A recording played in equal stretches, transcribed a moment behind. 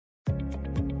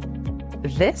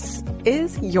This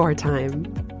is your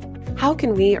time. How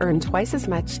can we earn twice as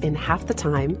much in half the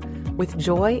time with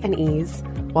joy and ease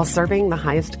while serving the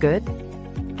highest good?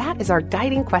 That is our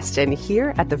guiding question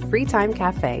here at the Free Time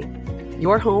Cafe,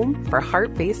 your home for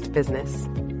heart-based business.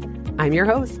 I'm your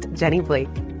host, Jenny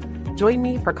Blake. Join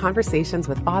me for conversations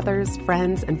with authors,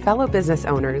 friends, and fellow business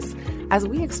owners as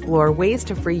we explore ways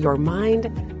to free your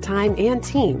mind, time, and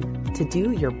team to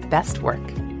do your best work.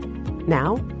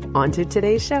 Now, on to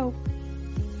today's show.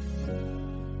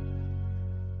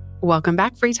 Welcome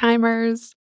back, Free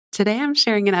Timers. Today I'm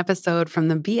sharing an episode from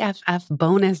the BFF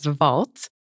Bonus Vault.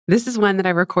 This is one that I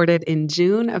recorded in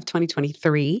June of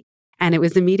 2023, and it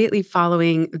was immediately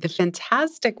following the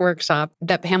fantastic workshop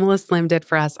that Pamela Slim did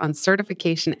for us on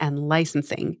certification and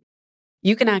licensing.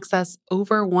 You can access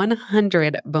over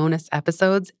 100 bonus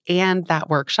episodes and that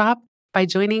workshop by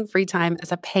joining Free Time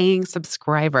as a paying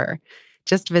subscriber.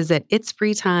 Just visit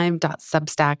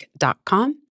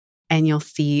itsfreetime.substack.com and you'll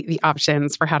see the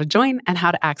options for how to join and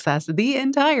how to access the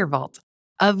entire vault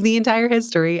of the entire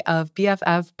history of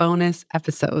BFF bonus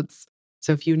episodes.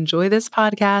 So if you enjoy this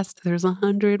podcast, there's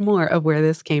 100 more of where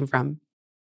this came from.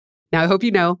 Now, I hope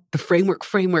you know the framework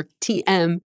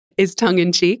TM is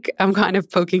tongue-in-cheek. I'm kind of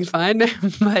poking fun,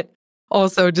 but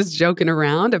also just joking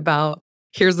around about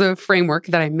here's a framework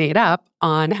that I made up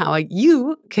on how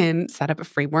you can set up a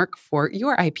framework for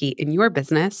your IP in your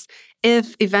business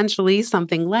if eventually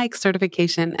something like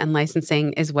certification and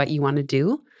licensing is what you want to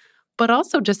do, but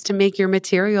also just to make your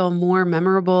material more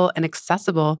memorable and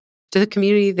accessible to the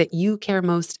community that you care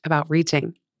most about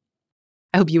reaching.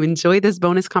 I hope you enjoy this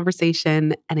bonus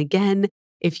conversation. And again,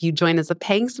 if you join as a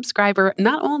paying subscriber,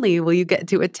 not only will you get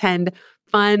to attend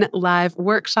fun live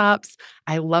workshops,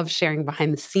 I love sharing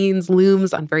behind the scenes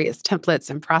looms on various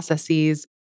templates and processes.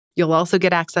 You'll also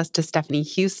get access to Stephanie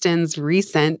Houston's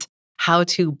recent How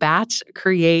to Batch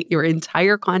Create Your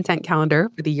Entire Content Calendar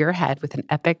for the year ahead with an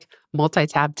epic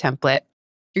multi-tab template.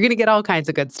 You're going to get all kinds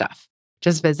of good stuff.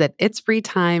 Just visit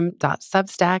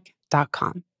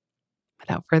itsfreetime.substack.com.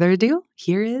 Without further ado,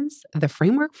 here is the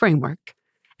framework.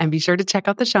 And be sure to check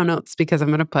out the show notes because I'm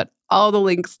going to put all the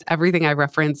links to everything I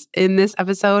reference in this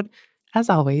episode, as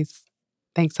always.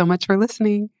 Thanks so much for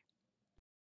listening.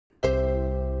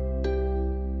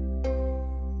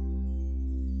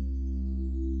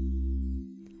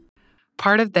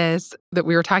 Part of this that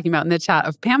we were talking about in the chat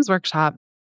of Pam's workshop,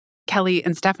 Kelly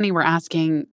and Stephanie were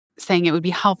saying it would be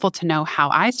helpful to know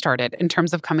how I started in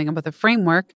terms of coming up with a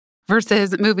framework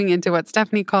versus moving into what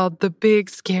Stephanie called the big,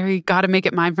 scary, gotta make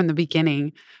it mine from the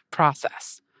beginning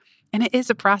process. And it is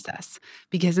a process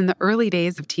because in the early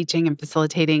days of teaching and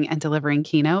facilitating and delivering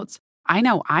keynotes, I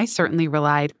know I certainly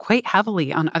relied quite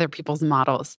heavily on other people's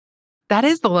models. That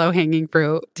is the low-hanging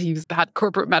fruit, to use that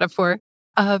corporate metaphor,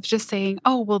 of just saying,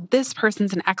 oh, well, this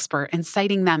person's an expert, and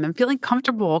citing them and feeling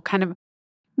comfortable kind of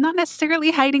not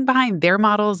necessarily hiding behind their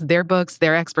models, their books,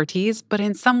 their expertise, but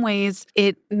in some ways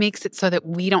it makes it so that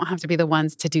we don't have to be the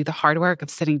ones to do the hard work of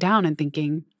sitting down and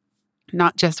thinking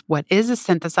not just what is a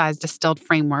synthesized, distilled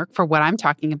framework for what I'm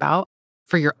talking about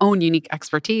for your own unique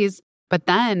expertise, but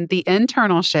then the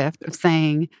internal shift of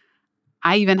saying,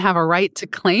 I even have a right to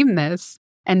claim this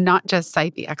and not just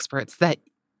cite the experts, that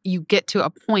you get to a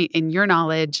point in your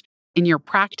knowledge, in your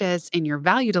practice, in your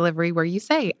value delivery where you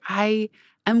say,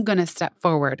 I'm going to step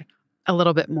forward a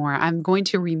little bit more. I'm going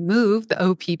to remove the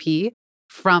OPP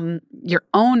from your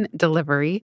own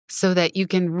delivery so that you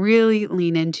can really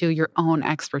lean into your own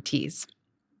expertise.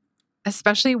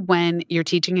 Especially when you're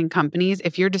teaching in companies,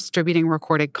 if you're distributing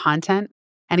recorded content,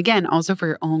 and again, also for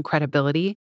your own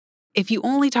credibility, if you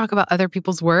only talk about other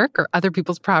people's work or other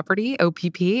people's property,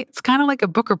 OPP, it's kind of like a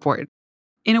book report.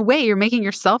 In a way, you're making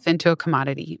yourself into a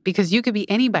commodity because you could be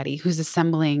anybody who's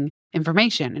assembling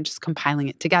information and just compiling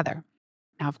it together.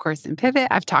 Now, of course, in Pivot,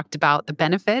 I've talked about the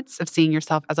benefits of seeing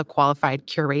yourself as a qualified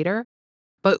curator,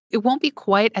 but it won't be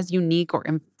quite as unique or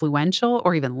influential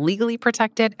or even legally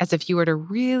protected as if you were to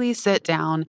really sit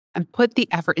down and put the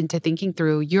effort into thinking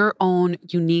through your own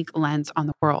unique lens on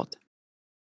the world.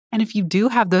 And if you do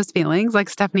have those feelings, like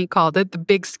Stephanie called it, the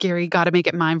big, scary, gotta make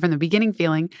it mine from the beginning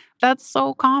feeling, that's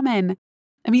so common.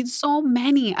 I mean, so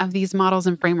many of these models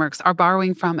and frameworks are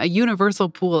borrowing from a universal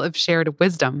pool of shared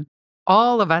wisdom.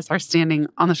 All of us are standing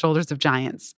on the shoulders of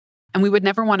giants, and we would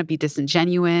never want to be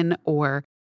disingenuous or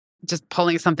just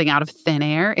pulling something out of thin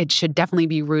air. It should definitely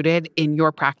be rooted in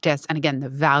your practice and, again, the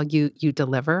value you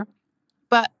deliver.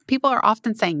 But people are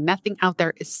often saying nothing out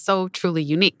there is so truly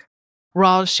unique. We're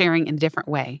all sharing in a different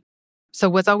way. So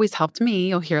what's always helped me,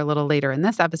 you'll hear a little later in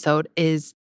this episode,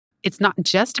 is it's not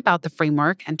just about the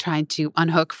framework and trying to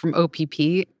unhook from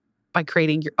OPP by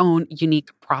creating your own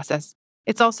unique process,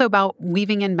 It's also about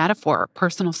weaving in metaphor,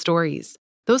 personal stories.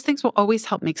 Those things will always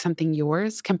help make something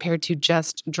yours compared to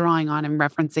just drawing on and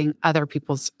referencing other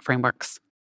people's frameworks.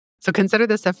 So consider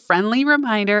this a friendly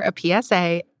reminder, a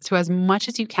PSA, to as much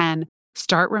as you can,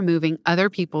 start removing other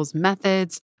people's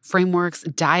methods, frameworks,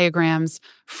 diagrams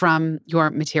from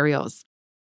your materials.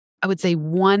 I would say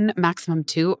 1, maximum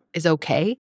 2 is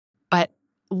okay, but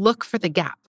look for the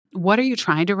gap. What are you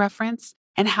trying to reference?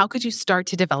 And how could you start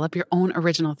to develop your own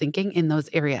original thinking in those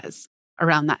areas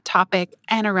around that topic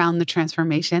and around the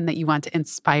transformation that you want to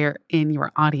inspire in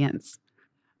your audience?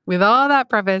 With all that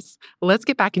preface, let's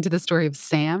get back into the story of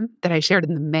Sam that I shared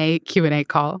in the May Q&A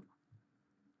call.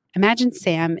 Imagine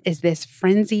Sam is this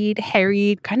frenzied,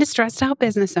 harried, kind of stressed out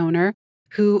business owner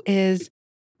who is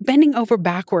bending over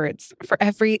backwards for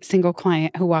every single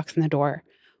client who walks in the door.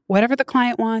 Whatever the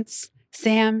client wants,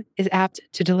 Sam is apt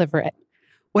to deliver it.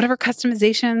 Whatever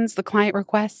customizations the client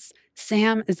requests,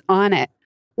 Sam is on it.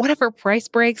 Whatever price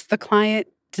breaks the client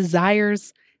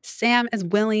desires, Sam is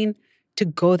willing to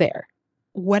go there.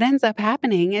 What ends up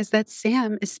happening is that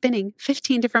Sam is spinning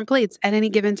 15 different plates at any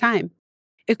given time.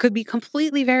 It could be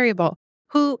completely variable.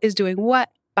 Who is doing what,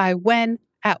 by when,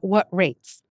 at what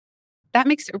rates? That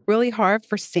makes it really hard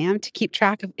for Sam to keep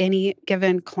track of any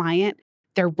given client,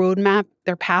 their roadmap,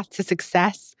 their path to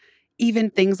success, even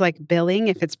things like billing,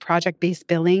 if it's project-based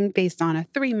billing based on a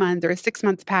 3-month or a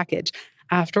 6-month package.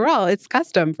 After all, it's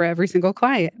custom for every single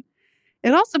client.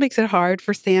 It also makes it hard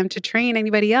for Sam to train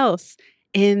anybody else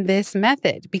in this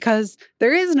method because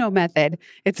there is no method.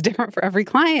 It's different for every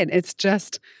client. It's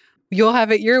just, you'll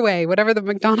have it your way, whatever the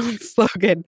McDonald's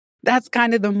slogan. That's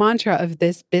kind of the mantra of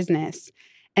this business.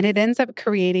 And it ends up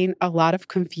creating a lot of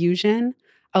confusion,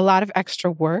 a lot of extra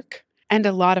work, and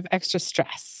a lot of extra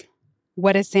stress.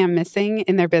 What is Sam missing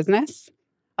in their business?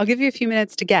 I'll give you a few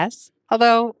minutes to guess,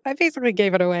 although I basically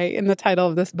gave it away in the title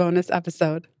of this bonus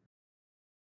episode.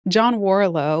 John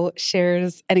Warlow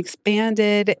shares an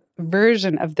expanded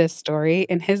version of this story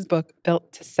in his book,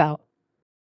 Built to Sell.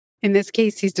 In this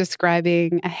case, he's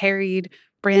describing a harried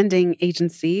branding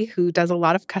agency who does a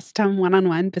lot of custom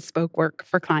one-on-one bespoke work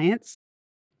for clients,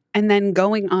 and then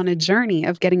going on a journey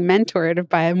of getting mentored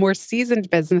by a more seasoned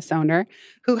business owner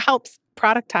who helps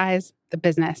productize the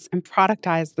business and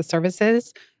productize the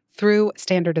services through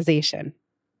standardization.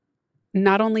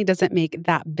 Not only does it make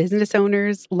that business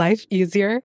owner's life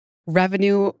easier,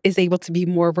 revenue is able to be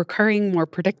more recurring, more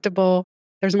predictable.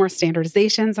 There's more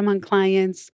standardizations among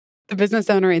clients. The business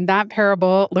owner in that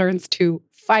parable learns to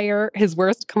fire his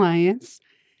worst clients.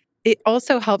 It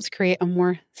also helps create a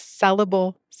more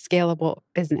sellable, scalable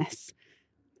business.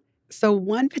 So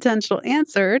one potential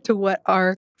answer to what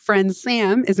our friend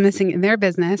Sam is missing in their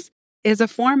business is a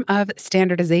form of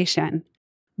standardization.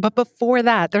 But before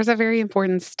that, there's a very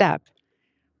important step.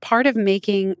 Part of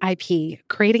making IP,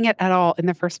 creating it at all in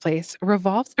the first place,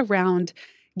 revolves around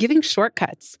giving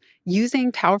shortcuts,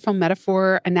 using powerful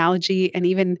metaphor, analogy, and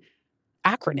even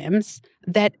acronyms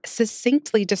that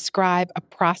succinctly describe a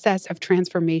process of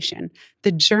transformation,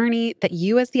 the journey that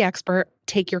you as the expert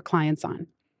take your clients on.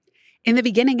 In the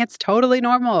beginning, it's totally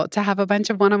normal to have a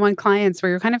bunch of one-on-one clients where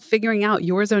you're kind of figuring out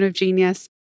your zone of genius.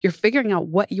 You're figuring out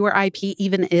what your IP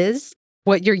even is,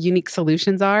 what your unique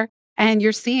solutions are, and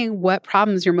you're seeing what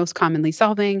problems you're most commonly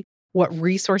solving, what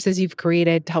resources you've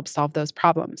created to help solve those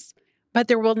problems. But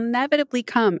there will inevitably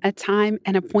come a time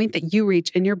and a point that you reach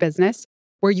in your business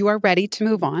where you are ready to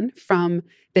move on from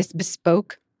this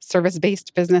bespoke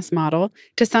service-based business model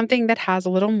to something that has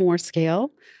a little more scale,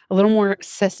 a little more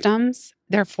systems,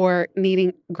 therefore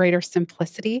needing greater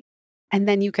simplicity. And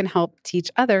then you can help teach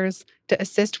others to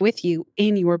assist with you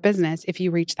in your business if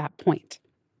you reach that point.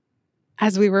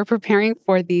 As we were preparing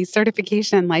for the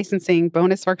certification licensing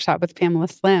bonus workshop with Pamela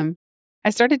Slim, I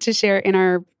started to share in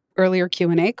our earlier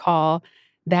Q&A call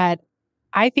that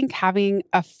I think having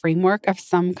a framework of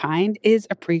some kind is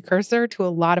a precursor to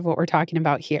a lot of what we're talking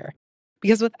about here.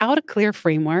 Because without a clear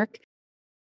framework,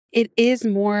 it is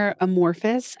more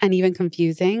amorphous and even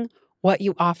confusing what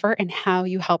you offer and how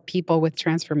you help people with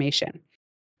transformation.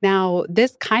 Now,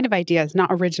 this kind of idea is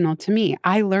not original to me.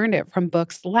 I learned it from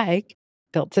books like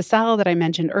Built to Sell that I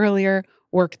mentioned earlier,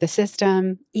 Work the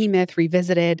System, E-Myth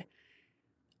Revisited.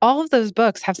 All of those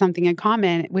books have something in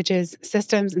common, which is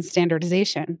systems and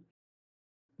standardization.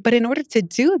 But in order to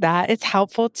do that, it's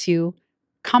helpful to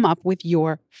come up with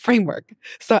your framework.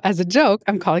 So as a joke,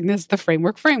 I'm calling this the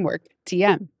framework,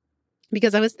 TM,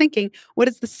 because I was thinking, what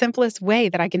is the simplest way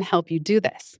that I can help you do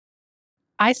this?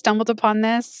 I stumbled upon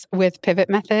this with Pivot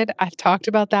Method. I've talked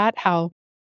about that, how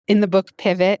in the book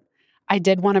Pivot, I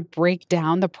did want to break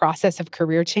down the process of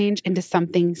career change into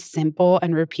something simple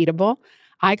and repeatable.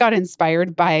 I got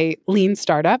inspired by Lean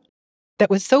Startup that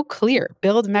was so clear.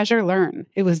 Build, measure, learn.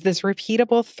 It was this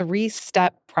repeatable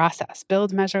 3-step process.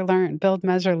 Build, measure, learn, build,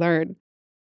 measure, learn.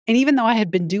 And even though I had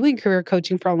been doing career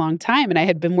coaching for a long time and I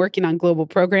had been working on global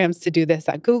programs to do this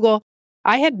at Google,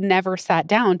 I had never sat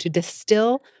down to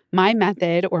distill my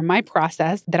method or my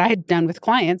process that I had done with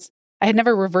clients. I had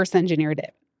never reverse engineered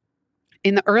it.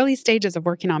 In the early stages of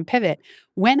working on Pivot,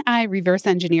 when I reverse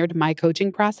engineered my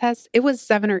coaching process, it was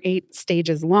 7 or 8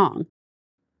 stages long.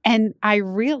 And I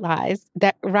realized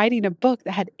that writing a book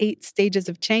that had 8 stages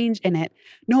of change in it,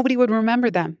 nobody would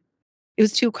remember them. It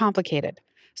was too complicated.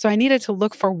 So I needed to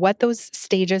look for what those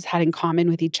stages had in common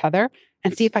with each other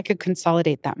and see if I could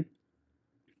consolidate them.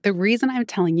 The reason I'm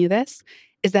telling you this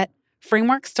is that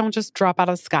frameworks don't just drop out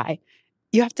of the sky.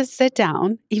 You have to sit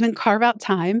down, even carve out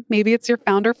time. Maybe it's your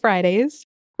Founder Fridays,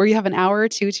 where you have an hour or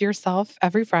two to yourself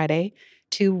every Friday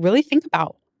to really think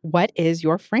about what is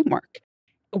your framework?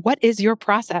 What is your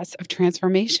process of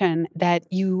transformation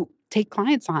that you take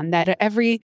clients on, that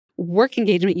every work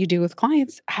engagement you do with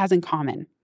clients has in common?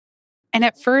 And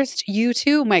at first, you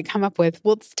too might come up with,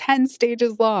 well, it's 10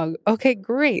 stages long. Okay,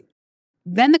 great.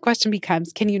 Then the question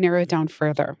becomes, can you narrow it down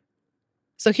further?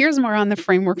 So here's more on the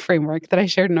framework that I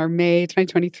shared in our May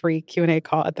 2023 Q&A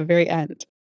call at the very end.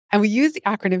 And we use the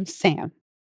acronym SAM.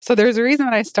 So there's a reason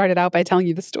that I started out by telling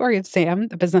you the story of Sam,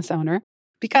 the business owner,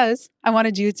 because I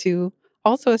wanted you to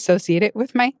also associate it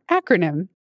with my acronym.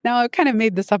 Now, I kind of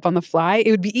made this up on the fly. It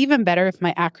would be even better if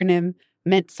my acronym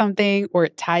meant something or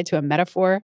it tied to a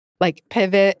metaphor. Like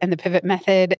pivot and the pivot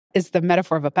method is the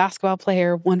metaphor of a basketball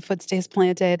player. One foot stays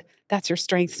planted. That's your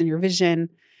strengths and your vision,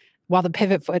 while the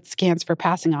pivot foot scans for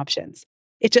passing options.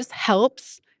 It just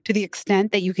helps to the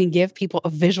extent that you can give people a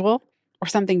visual or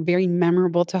something very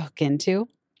memorable to hook into.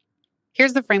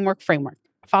 Here's the framework,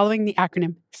 following the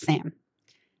acronym SAM.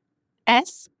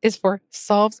 S is for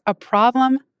solves a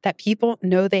problem that people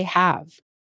know they have.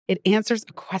 It answers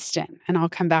a question, and I'll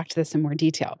come back to this in more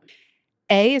detail.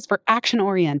 A is for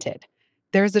action-oriented.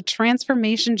 There's a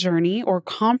transformation journey or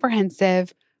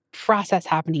comprehensive process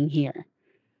happening here.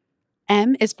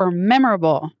 M is for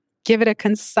memorable. Give it a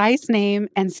concise name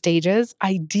and stages,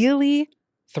 ideally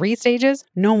 3 stages,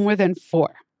 no more than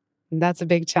 4. That's a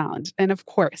big challenge. And of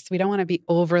course, we don't want to be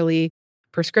overly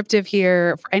prescriptive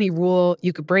here. For any rule,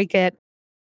 you could break it.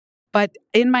 But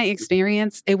in my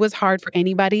experience, it was hard for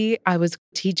anybody I was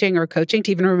teaching or coaching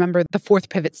to even remember the 4th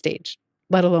pivot stage,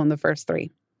 let alone the first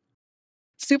 3.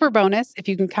 Super bonus if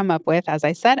you can come up with, as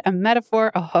I said, a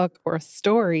metaphor, a hook, or a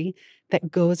story that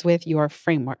goes with your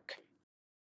framework.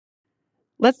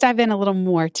 Let's dive in a little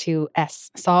more to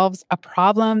S, solves a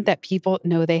problem that people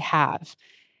know they have,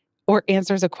 or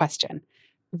answers a question.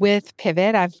 With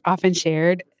Pivot, I've often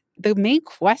shared the main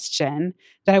question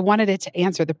that I wanted it to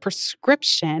answer, the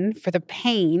prescription for the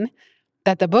pain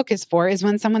that the book is for, is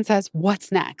when someone says,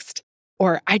 what's next?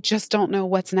 Or I just don't know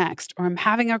what's next. Or I'm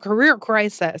having a career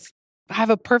crisis. I have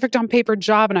a perfect on paper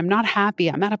job and I'm not happy.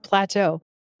 I'm at a plateau.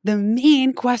 The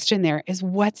main question there is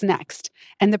what's next?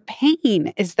 And the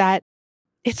pain is that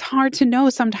it's hard to know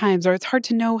sometimes, or it's hard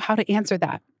to know how to answer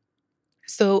that.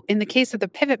 So in the case of the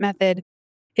pivot method,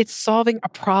 it's solving a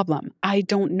problem. I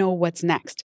don't know what's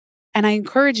next. And I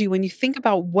encourage you, when you think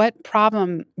about what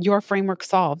problem your framework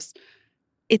solves,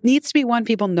 it needs to be one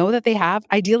people know that they have,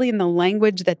 ideally in the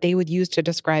language that they would use to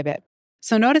describe it.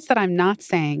 So notice that I'm not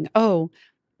saying, oh,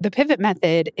 the pivot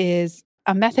method is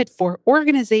a method for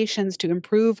organizations to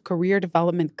improve career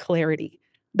development clarity.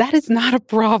 That is not a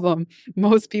problem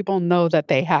most people know that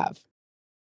they have.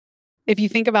 If you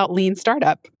think about lean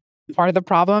startup, part of the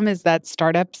problem is that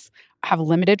startups have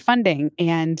limited funding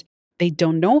and they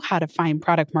don't know how to find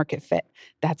product market fit.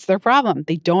 That's their problem.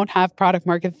 They don't have product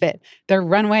market fit. Their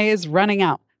runway is running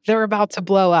out. They're about to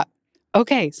blow up.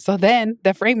 Okay, so then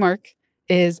the framework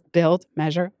is build,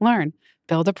 measure, learn.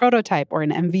 Build a prototype or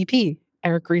an MVP.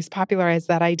 Eric Ries popularized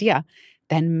that idea.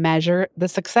 Then measure the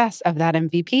success of that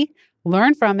MVP,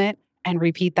 learn from it, and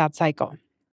repeat that cycle.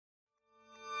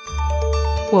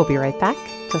 We'll be right back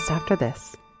just after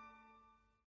this.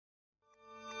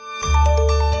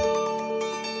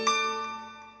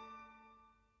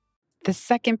 The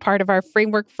second part of our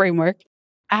framework,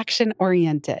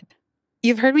 action-oriented.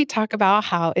 You've heard me talk about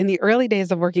how in the early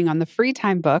days of working on the free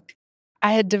time book,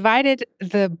 I had divided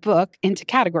the book into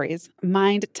categories: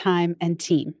 mind, time, and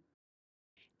team.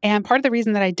 And part of the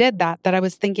reason that I did that I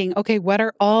was thinking, okay, what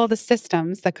are all the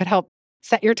systems that could help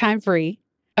set your time free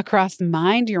across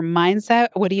mind, your mindset?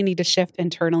 What do you need to shift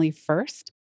internally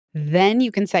first? Then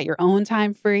you can set your own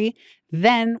time free.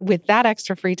 Then with that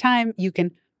extra free time, you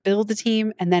can build a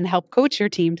team and then help coach your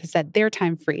team to set their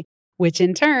time free, which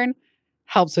in turn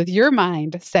helps with your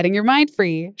mind, setting your mind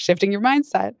free, shifting your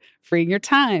mindset, freeing your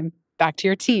time back to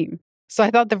your team. So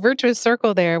I thought the virtuous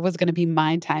circle there was going to be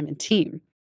mind, time, and team.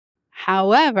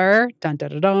 However, dun,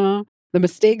 dun, dun, dun, the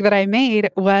mistake that I made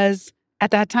was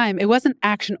at that time, it wasn't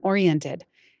action oriented.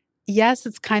 Yes,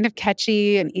 it's kind of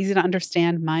catchy and easy to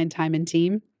understand mind, time, and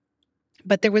team,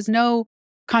 but there was no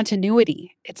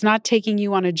continuity. It's not taking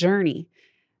you on a journey.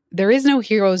 There is no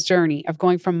hero's journey of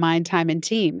going from mind, time, and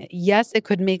team. Yes, it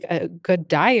could make a good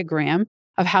diagram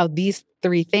of how these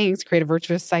three things create a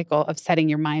virtuous cycle of setting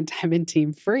your mind, time, and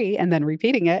team free and then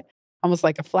repeating it, almost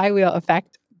like a flywheel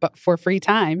effect, but for free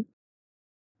time.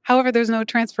 However, there's no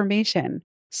transformation.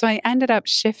 So I ended up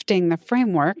shifting the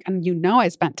framework, and I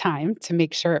spent time to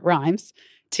make sure it rhymes,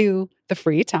 to the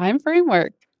free time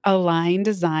framework. Align,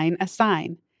 design,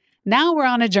 assign. Now we're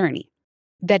on a journey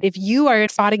that if you are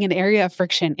spotting an area of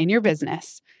friction in your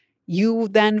business, you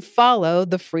then follow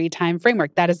the free time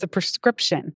framework. That is the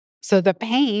prescription. So the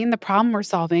problem we're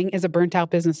solving is a burnt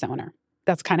out business owner.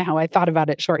 That's kind of how I thought about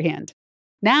it shorthand.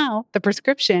 Now the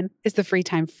prescription is the free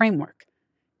time framework.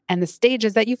 And the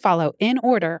stages that you follow in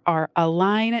order are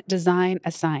align, design,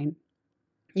 assign.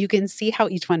 You can see how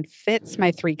each one fits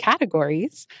my three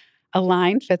categories.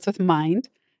 Align fits with mind,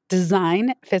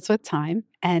 design fits with time,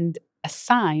 and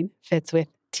assign fits with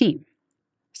team.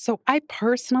 So I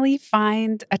personally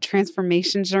find a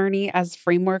transformation journey as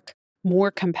framework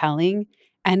more compelling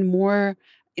and more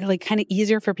kind of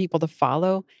easier for people to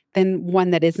follow than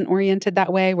one that isn't oriented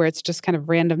that way, where it's just kind of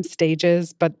random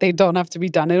stages, but they don't have to be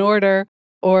done in order,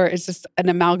 or it's just an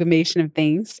amalgamation of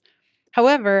things.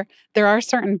 However, there are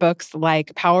certain books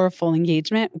like Powerful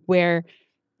Engagement where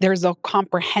there's a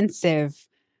comprehensive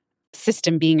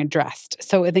system being addressed.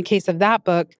 So in the case of that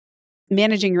book,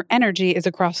 managing your energy is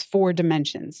across 4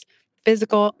 dimensions: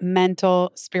 physical,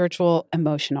 mental, spiritual,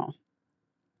 emotional.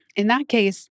 In that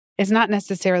case, it's not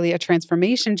necessarily a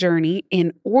transformation journey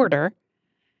in order,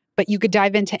 but you could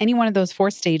dive into any one of those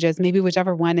 4 stages, maybe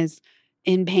whichever one is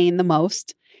in pain the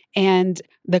most. And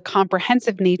the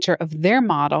comprehensive nature of their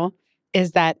model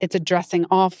is that it's addressing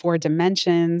all 4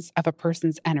 dimensions of a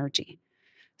person's energy.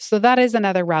 So that is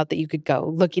another route that you could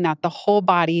go, looking at the whole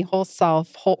body, whole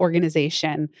self, whole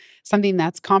organization, something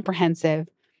that's comprehensive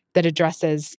that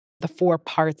addresses the 4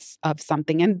 parts of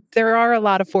something. And there are a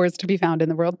lot of 4s to be found in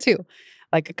the world too,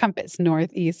 like a compass, north,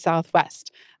 east, south,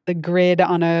 west, the grid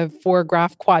on a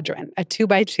 4-graph quadrant, a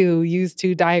 2x2 used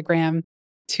to diagram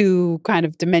 2 kind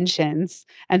of dimensions,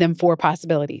 and then 4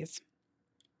 possibilities.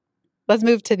 Let's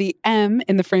move to the M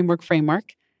in the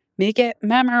framework. Make it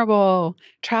memorable.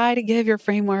 Try to give your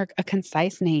framework a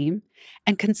concise name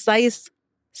and concise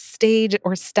stage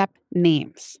or step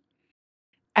names.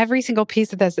 Every single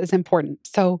piece of this is important.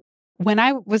 So when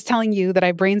I was telling you that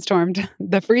I brainstormed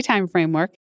the free time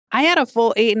framework, I had a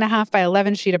full 8.5 by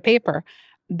 11 sheet of paper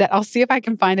that I'll see if I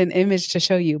can find an image to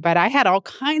show you. But I had all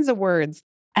kinds of words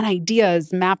and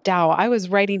ideas mapped out. I was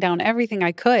writing down everything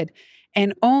I could.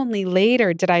 And only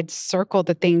later did I circle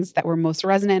the things that were most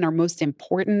resonant or most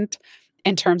important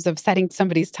in terms of setting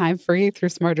somebody's time free through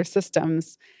smarter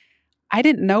systems. I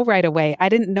didn't know right away. I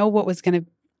didn't know what was going to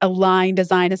align,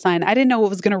 design, assign. I didn't know what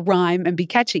was going to rhyme and be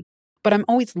catchy, but I'm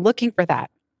always looking for that.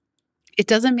 It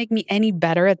doesn't make me any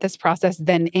better at this process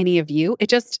than any of you. It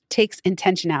just takes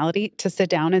intentionality to sit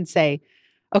down and say,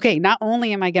 okay, not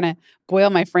only am I going to boil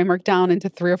my framework down into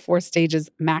 3 or 4 stages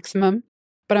maximum,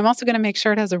 but I'm also going to make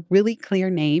sure it has a really clear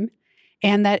name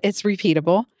and that it's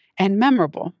repeatable and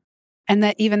memorable, and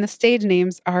that even the stage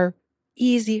names are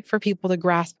easy for people to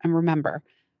grasp and remember.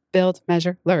 Build,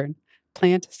 measure, learn,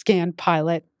 plant, scan,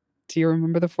 pilot. Do you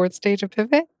remember the 4th stage of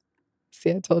pivot?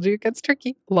 See, I told you it gets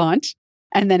tricky. Launch.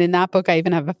 And then in that book, I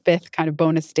even have a 5th kind of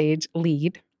bonus stage,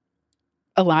 lead.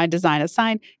 Align, design,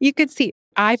 assign. You could see,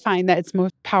 I find that it's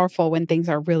most powerful when things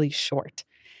are really short.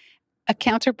 A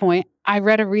counterpoint, I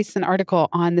read a recent article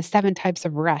on the 7 types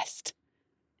of rest.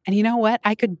 And you know what?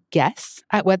 I could guess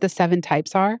at what the 7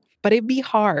 types are, but it'd be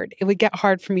hard. It would get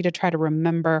hard for me to try to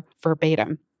remember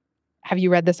verbatim. Have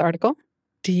you read this article?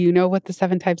 Do you know what the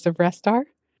 7 types of rest are?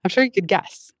 I'm sure you could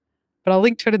guess, but I'll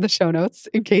link to it in the show notes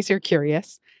in case you're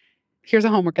curious. Here's a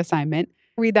homework assignment.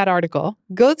 Read that article,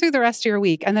 go through the rest of your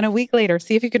week, and then a week later,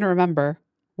 see if you can remember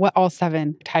what all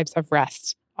 7 types of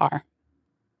rest are.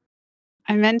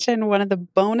 I mentioned one of the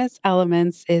bonus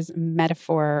elements is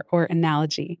metaphor or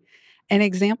analogy. An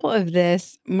example of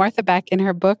this, Martha Beck in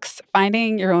her books,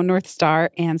 Finding Your Own North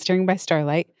Star and Steering by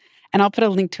Starlight, and I'll put a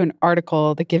link to an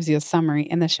article that gives you a summary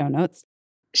in the show notes.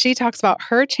 She talks about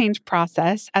her change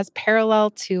process as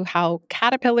parallel to how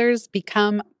caterpillars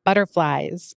become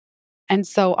butterflies. And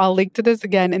so I'll link to this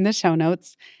again in the show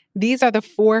notes. These are the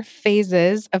 4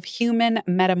 phases of human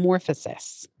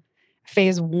metamorphosis.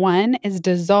 Phase 1 is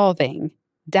dissolving,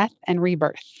 death and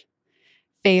rebirth.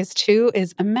 Phase 2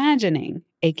 is imagining,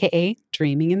 aka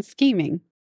dreaming and scheming.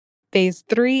 Phase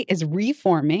 3 is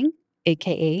reforming,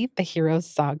 aka the hero's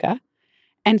saga.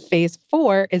 And phase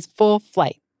 4 is full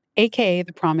flight, aka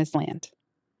the promised land.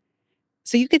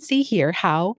 So you could see here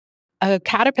how a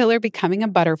caterpillar becoming a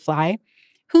butterfly,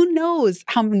 who knows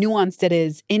how nuanced it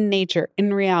is in nature,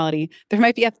 in reality. There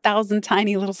might be 1,000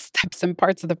 tiny little steps and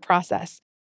parts of the process.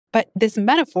 But this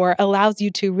metaphor allows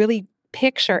you to really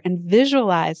picture and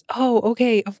visualize, oh,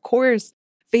 okay, of course,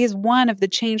 phase 1 of the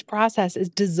change process is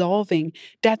dissolving,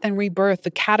 death and rebirth.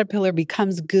 The caterpillar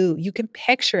becomes goo. You can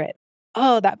picture it.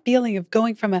 Oh, that feeling of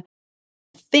going from a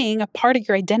thing, a part of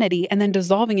your identity, and then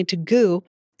dissolving into goo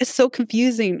is so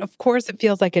confusing. Of course, it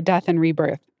feels like a death and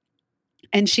rebirth.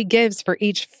 And she gives for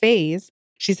each phase,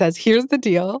 she says, here's the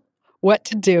deal, what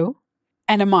to do,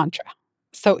 and a mantra.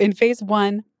 So in phase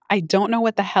 1, I don't know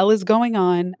what the hell is going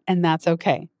on, and that's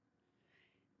okay.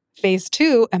 Phase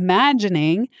 2,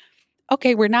 imagining,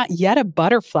 okay, we're not yet a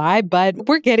butterfly, but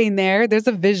we're getting there. There's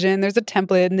a vision, there's a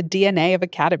template in the DNA of a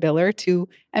caterpillar to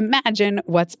imagine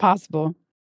what's possible.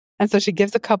 And so she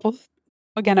gives a couple,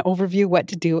 again, an overview what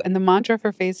to do. And the mantra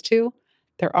for phase 2,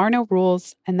 there are no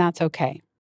rules, and that's okay.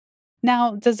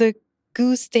 Now, does a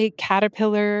goose state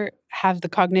caterpillar have the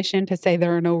cognition to say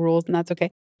there are no rules and that's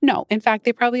okay? No. In fact,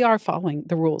 they probably are following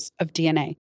the rules of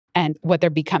DNA and what they're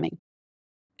becoming.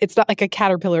 It's not like a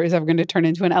caterpillar is ever going to turn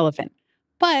into an elephant.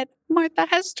 But Martha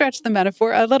has stretched the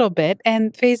metaphor a little bit,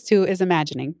 and phase 2 is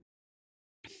imagining.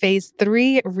 Phase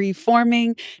 3,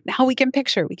 reforming. Now we can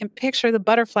picture the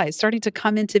butterfly starting to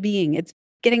come into being. It's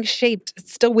getting shaped.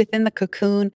 It's still within the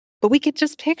cocoon, but we could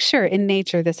just picture in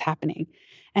nature this happening.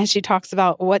 And she talks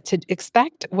about what to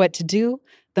expect, what to do.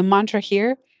 The mantra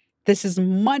here, this is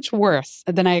much worse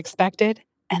than I expected,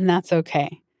 and that's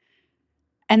okay.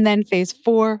 And then phase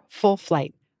 4, full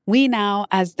flight. We now,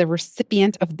 as the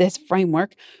recipient of this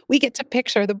framework, we get to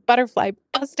picture the butterfly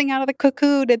busting out of the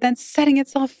cocoon and then setting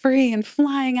itself free and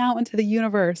flying out into the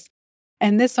universe.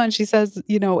 And this one, she says,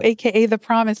 AKA the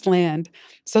promised land.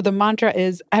 So the mantra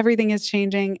is everything is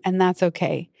changing and that's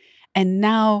okay. And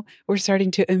now we're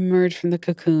starting to emerge from the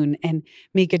cocoon and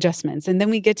make adjustments. And then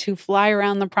we get to fly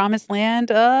around the promised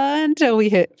land until we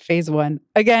hit phase 1.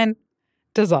 Again,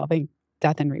 dissolving,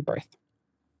 death and rebirth.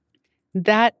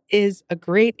 That is a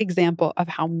great example of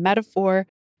how metaphor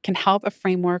can help a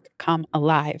framework come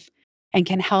alive and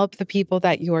can help the people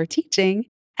that you're teaching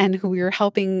and who you're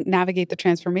helping navigate the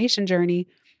transformation journey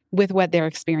with what they're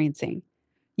experiencing.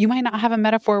 You might not have a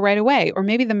metaphor right away, or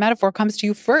maybe the metaphor comes to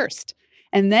you first,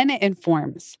 and then it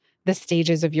informs the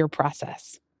stages of your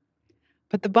process.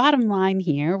 But the bottom line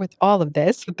here with all of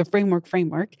this, with the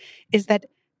framework, is that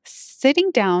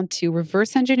sitting down to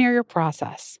reverse engineer your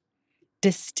process,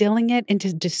 distilling it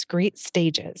into discrete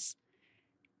stages,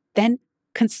 then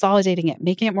consolidating it,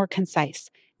 making it more concise,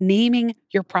 naming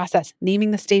your process,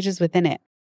 naming the stages within it,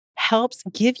 helps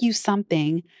give you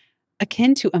something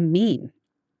akin to a meme.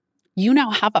 You now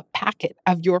have a packet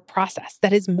of your process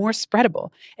that is more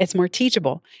spreadable, it's more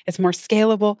teachable, it's more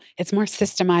scalable, it's more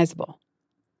systemizable.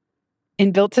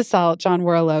 In Built to Sell, John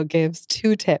Warlow gives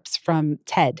 2 tips from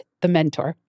Ted, the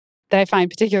mentor, that I find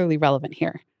particularly relevant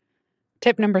here.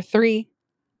 Tip number 3,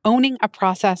 owning a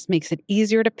process makes it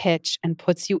easier to pitch and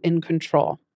puts you in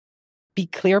control. Be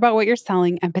clear about what you're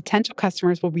selling, and potential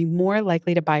customers will be more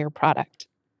likely to buy your product.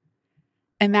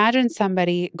 Imagine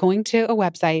somebody going to a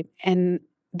website and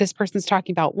this person's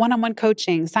talking about one-on-one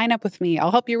coaching. Sign up with me.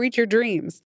 I'll help you reach your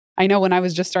dreams. I know when I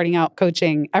was just starting out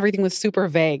coaching, everything was super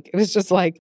vague. It was just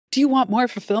like, do you want more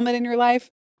fulfillment in your life?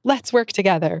 Let's work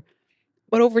together.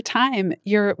 But over time,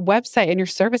 your website and your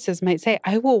services might say,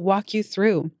 I will walk you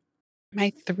through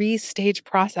my 3-stage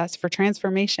process for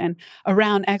transformation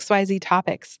around XYZ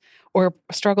topics or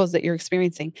struggles that you're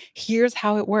experiencing. Here's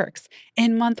how it works.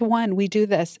 In month 1, we do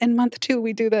this. In month 2,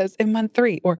 we do this. In month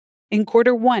 3, or in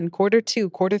quarter 1, quarter 2,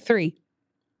 quarter 3,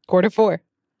 quarter 4.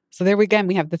 So there again,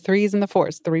 we have the 3s and the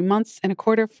 4s, 3 months in a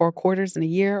quarter, 4 quarters in a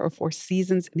year, or 4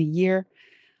 seasons in a year.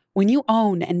 When you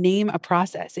own and name a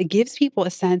process, it gives people a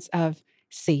sense of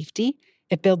safety.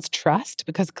 It builds trust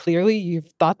because clearly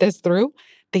you've thought this through.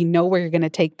 They know where you're going to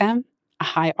take them, a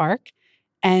high arc,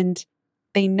 and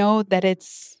they know that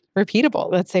it's repeatable.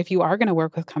 Let's say if you are going to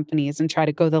work with companies and try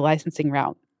to go the licensing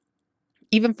route,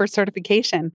 even for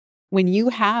certification, when you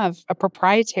have a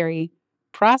proprietary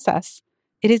process,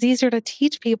 it is easier to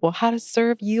teach people how to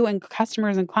serve you and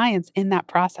customers and clients in that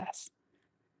process.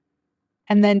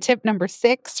 And then tip number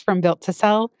 6 from Built to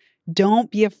Sell, don't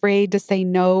be afraid to say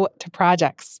no to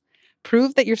projects.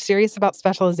 Prove that you're serious about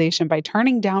specialization by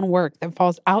turning down work that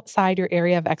falls outside your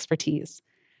area of expertise.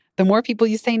 The more people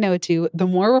you say no to, the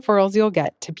more referrals you'll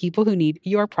get to people who need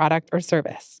your product or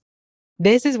service.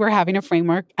 This is where having a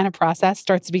framework and a process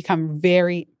starts to become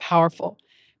very powerful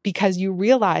because you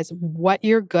realize what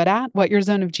you're good at, what your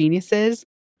zone of genius is,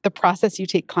 the process you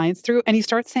take clients through, and you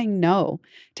start saying no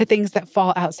to things that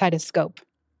fall outside of scope.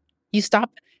 You stop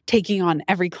taking on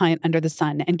every client under the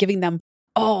sun and giving them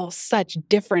all such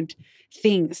different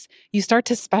things. You start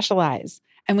to specialize.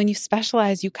 And when you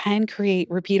specialize, you can create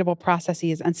repeatable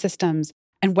processes and systems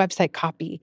and website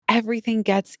copy. Everything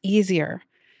gets easier.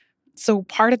 So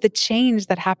part of the change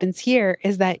that happens here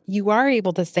is that you are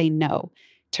able to say no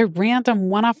to random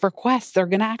one-off requests that are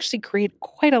going to actually create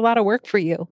quite a lot of work for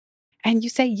you. And you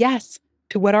say yes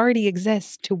to what already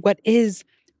exists, to what is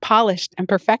polished and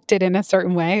perfected in a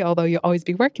certain way, although you'll always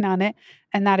be working on it.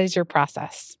 And that is your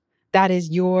process. That is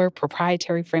your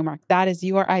proprietary framework. That is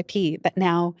your IP that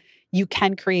now you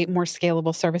can create more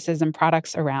scalable services and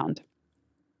products around.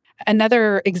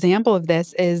 Another example of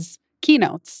this is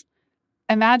keynotes.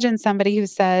 Imagine somebody who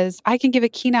says, I can give a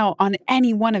keynote on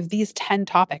any one of these 10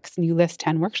 topics, and you list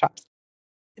 10 workshops.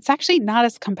 It's actually not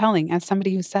as compelling as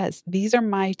somebody who says, these are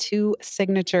my 2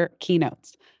 signature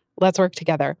keynotes. Let's work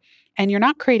together. And you're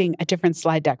not creating a different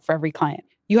slide deck for every client.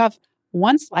 You have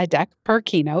 1 slide deck per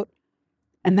keynote,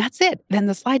 and that's it. Then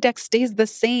the slide deck stays the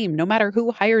same no matter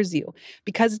who hires you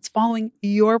because it's following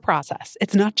your process.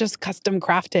 It's not just custom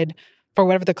crafted for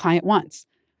whatever the client wants.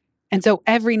 And so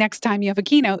every next time you have a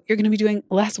keynote, you're going to be doing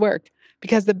less work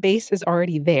because the base is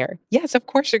already there. Yes, of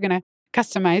course, you're going to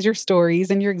customize your stories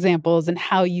and your examples and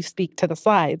how you speak to the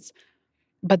slides,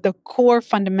 but the core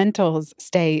fundamentals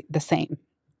stay the same.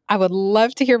 I would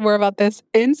love to hear more about this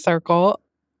in Circle.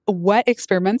 What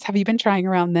experiments have you been trying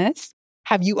around this?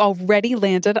 Have you already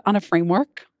landed on a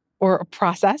framework or a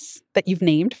process that you've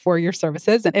named for your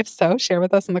services? And if so, share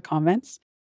with us in the comments.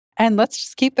 And let's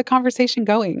just keep the conversation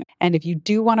going. And if you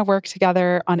do want to work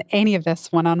together on any of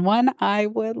this one-on-one, I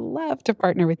would love to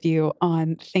partner with you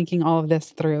on thinking all of this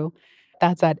through.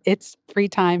 That's at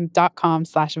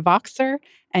itsfreetime.com/Voxer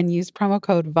and use promo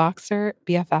code Voxer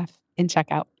BFF in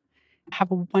checkout.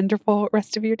 Have a wonderful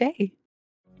rest of your day.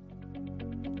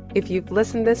 If you've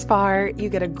listened this far, you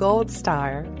get a gold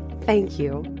star. Thank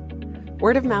you.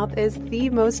 Word of mouth is the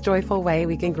most joyful way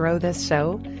we can grow this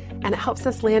show, and it helps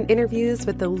us land interviews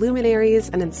with the luminaries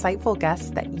and insightful guests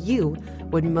that you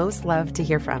would most love to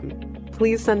hear from.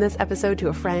 Please send this episode to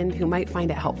a friend who might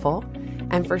find it helpful.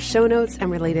 And for show notes and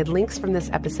related links from this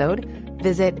episode,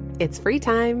 visit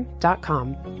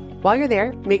itsfreetime.com. While you're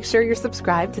there, make sure you're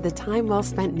subscribed to the Time Well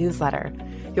Spent newsletter.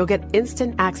 You'll get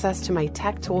instant access to my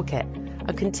tech toolkit,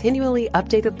 a continually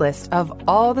updated list of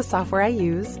all the software I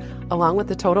use, along with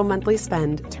the total monthly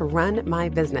spend to run my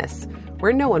business,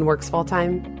 where no one works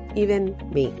full-time, even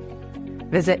me.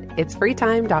 Visit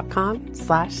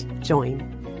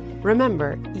itsfreetime.com/join.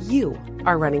 Remember, you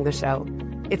are running the show.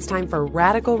 It's time for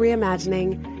radical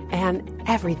reimagining, and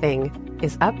everything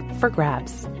is up for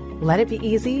grabs. Let it be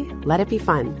easy, let it be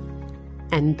fun,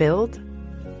 and build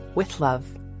with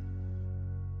love.